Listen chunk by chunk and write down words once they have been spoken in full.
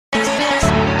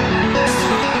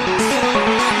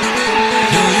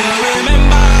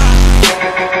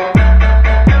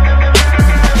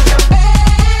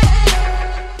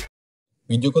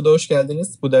Video koda hoş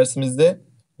geldiniz. Bu dersimizde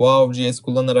Wow.js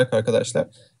kullanarak arkadaşlar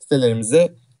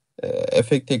sitelerimize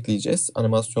efekt ekleyeceğiz.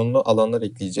 Animasyonlu alanlar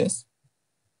ekleyeceğiz.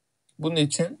 Bunun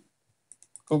için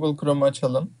Google Chrome'u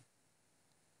açalım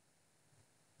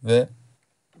ve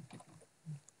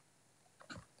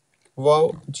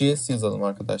Wow.js yazalım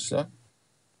arkadaşlar.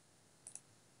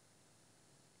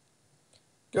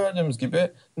 Gördüğümüz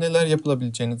gibi neler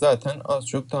yapılabileceğini zaten az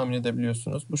çok tahmin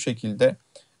edebiliyorsunuz. Bu şekilde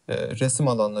resim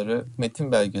alanları,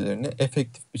 metin belgelerini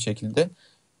efektif bir şekilde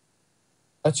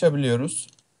açabiliyoruz.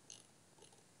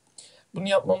 Bunu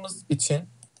yapmamız için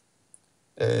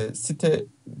site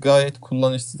gayet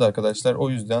kullanışsız arkadaşlar. O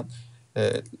yüzden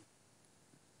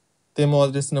demo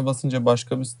adresine basınca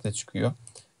başka bir site çıkıyor.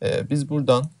 Biz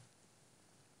buradan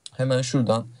hemen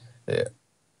şuradan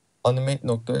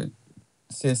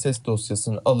animate.css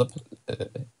dosyasını alıp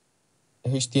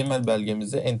HTML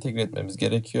belgemize entegre etmemiz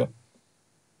gerekiyor.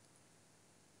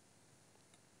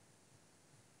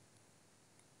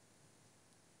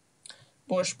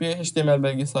 Boş bir HTML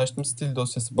belgesi açtım. Stil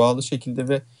dosyası bağlı şekilde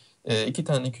ve iki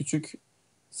tane küçük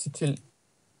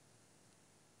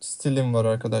stilim var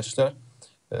arkadaşlar.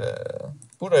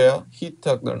 Buraya heat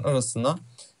tagların arasına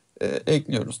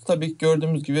ekliyoruz. Tabii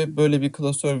gördüğümüz gibi böyle bir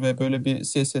klasör ve böyle bir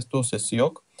CSS dosyası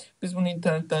yok. Biz bunu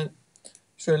internetten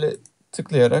şöyle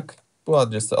tıklayarak bu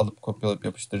adresi alıp kopyalayıp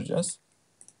yapıştıracağız.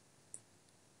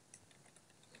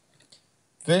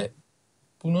 Ve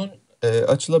bunun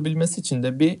açılabilmesi için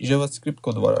de bir JavaScript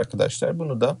kodu var arkadaşlar.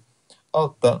 Bunu da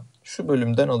altta şu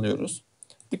bölümden alıyoruz.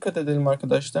 Dikkat edelim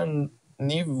arkadaşlar.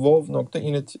 New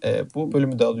wow.init bu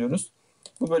bölümü de alıyoruz.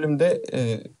 Bu bölümde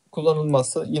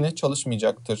kullanılmazsa yine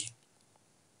çalışmayacaktır.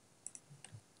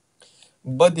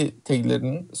 Body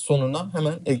taglerinin sonuna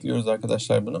hemen ekliyoruz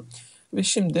arkadaşlar bunu. Ve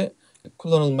şimdi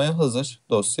kullanılmaya hazır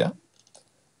dosya.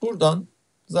 Buradan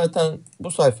zaten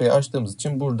bu sayfayı açtığımız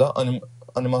için burada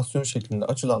animasyon şeklinde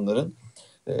açılanların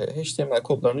HTML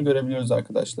kodlarını görebiliyoruz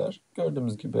arkadaşlar.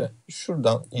 Gördüğümüz gibi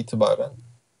şuradan itibaren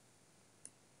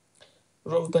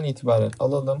row'dan itibaren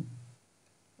alalım.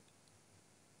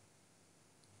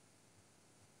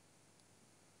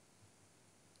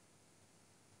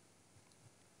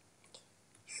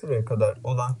 Şuraya kadar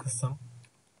olan kısım.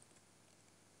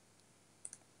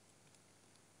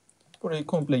 Burayı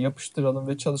komple yapıştıralım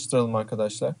ve çalıştıralım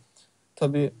arkadaşlar.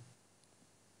 Tabii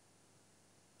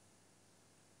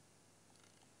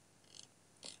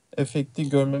efekti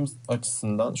görmemiz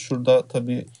açısından şurada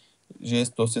tabii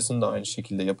JS dosyasını da aynı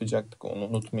şekilde yapacaktık. Onu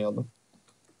unutmayalım.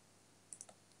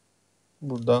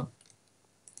 Burada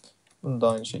bunu da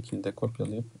aynı şekilde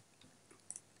kopyalayıp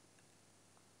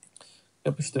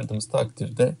yapıştırdığımız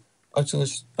takdirde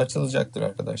açılacaktır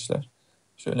arkadaşlar.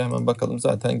 Şöyle hemen bakalım,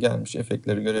 zaten gelmiş,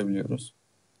 efektleri görebiliyoruz.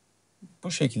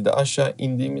 Bu şekilde aşağı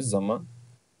indiğimiz zaman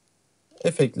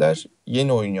efektler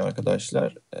yeni oynuyor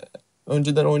arkadaşlar.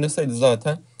 Önceden oynasaydı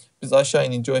zaten biz aşağı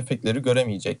inince o efektleri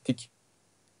göremeyecektik.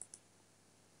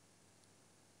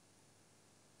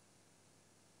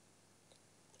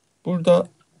 Burada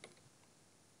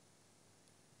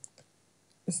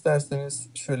isterseniz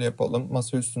şöyle yapalım.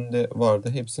 Masa üstünde vardı.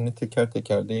 Hepsini teker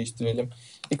teker değiştirelim.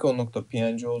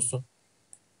 icon.png olsun.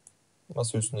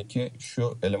 Masa üstündeki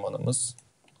şu elemanımız.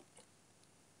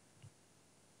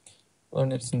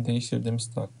 Bunların hepsini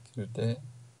değiştirdiğimiz takdirde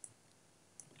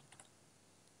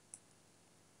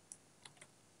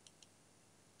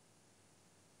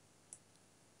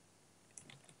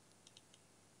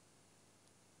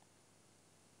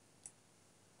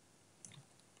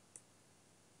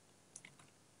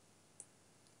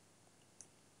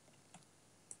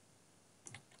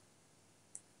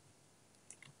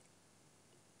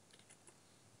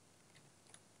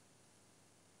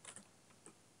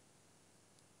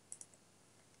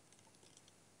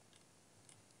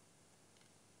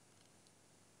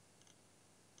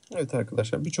evet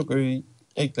arkadaşlar, birçok öğeyi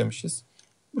eklemişiz.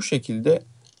 Bu şekilde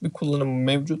bir kullanımı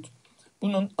mevcut.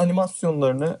 Bunun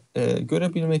animasyonlarını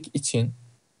görebilmek için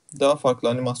daha farklı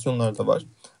animasyonlar da var.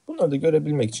 Bunları da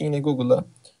görebilmek için yine Google'a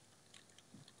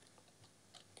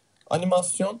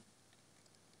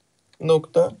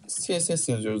animasyon.css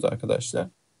yazıyoruz arkadaşlar.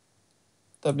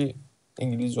 Tabii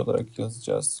İngilizce olarak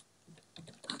yazacağız.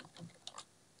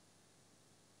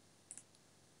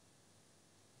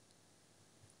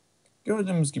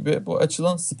 Gördüğümüz gibi bu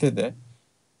açılan sitede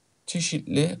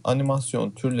çeşitli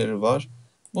animasyon türleri var.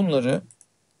 Bunları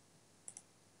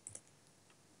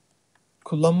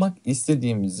kullanmak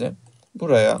istediğimizi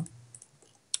buraya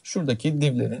şuradaki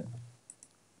divlerin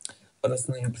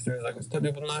arasına yapıştırıyoruz arkadaşlar.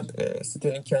 Tabii bunlar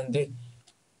sitenin kendi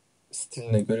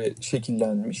stiline göre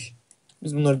şekillenmiş.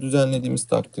 Biz bunları düzenlediğimiz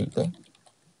takdirde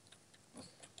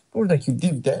Buradaki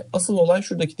divde, asıl olay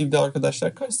şuradaki divde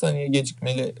arkadaşlar kaç saniye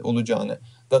gecikmeli olacağını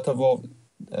data wow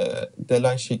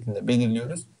delen şeklinde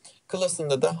belirliyoruz.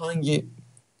 Class'ında da hangi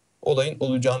olayın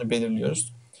olacağını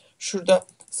belirliyoruz. Şurada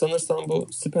sanırsam bu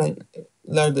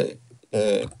span'ler de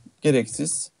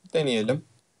gereksiz. Deneyelim.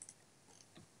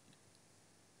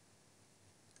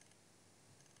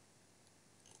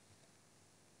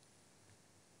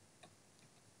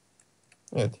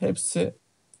 Evet, hepsi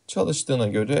çalıştığına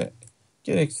göre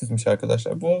gereksizmiş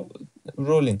arkadaşlar. Bu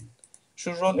rolling.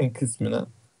 Şu rolling kısmına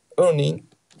örneğin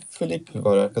flip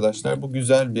var arkadaşlar. Bu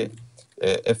güzel bir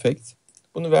efekt.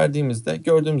 Bunu verdiğimizde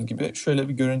gördüğümüz gibi şöyle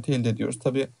bir görüntü elde ediyoruz.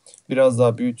 Tabii biraz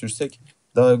daha büyütürsek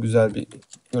daha güzel bir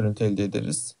görüntü elde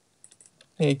ederiz.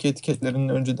 H2 etiketlerinin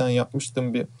önceden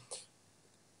yapmıştım, bir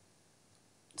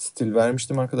stil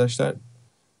vermiştim arkadaşlar.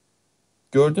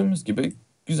 Gördüğümüz gibi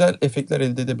güzel efektler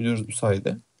elde edebiliyoruz bu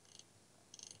sayede.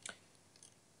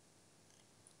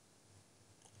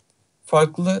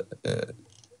 Farklı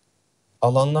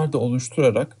alanlar da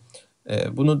oluşturarak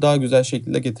bunu daha güzel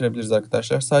şekilde getirebiliriz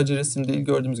arkadaşlar. Sadece resim değil,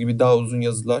 gördüğümüz gibi daha uzun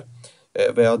yazılar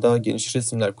veya daha geniş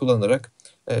resimler kullanarak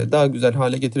daha güzel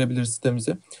hale getirebiliriz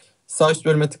sitemizi. Sağ üst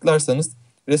bölüme tıklarsanız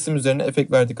resim üzerine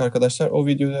efekt verdik arkadaşlar. O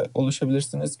videoda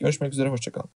oluşabilirsiniz. Görüşmek üzere,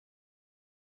 hoşça kalın.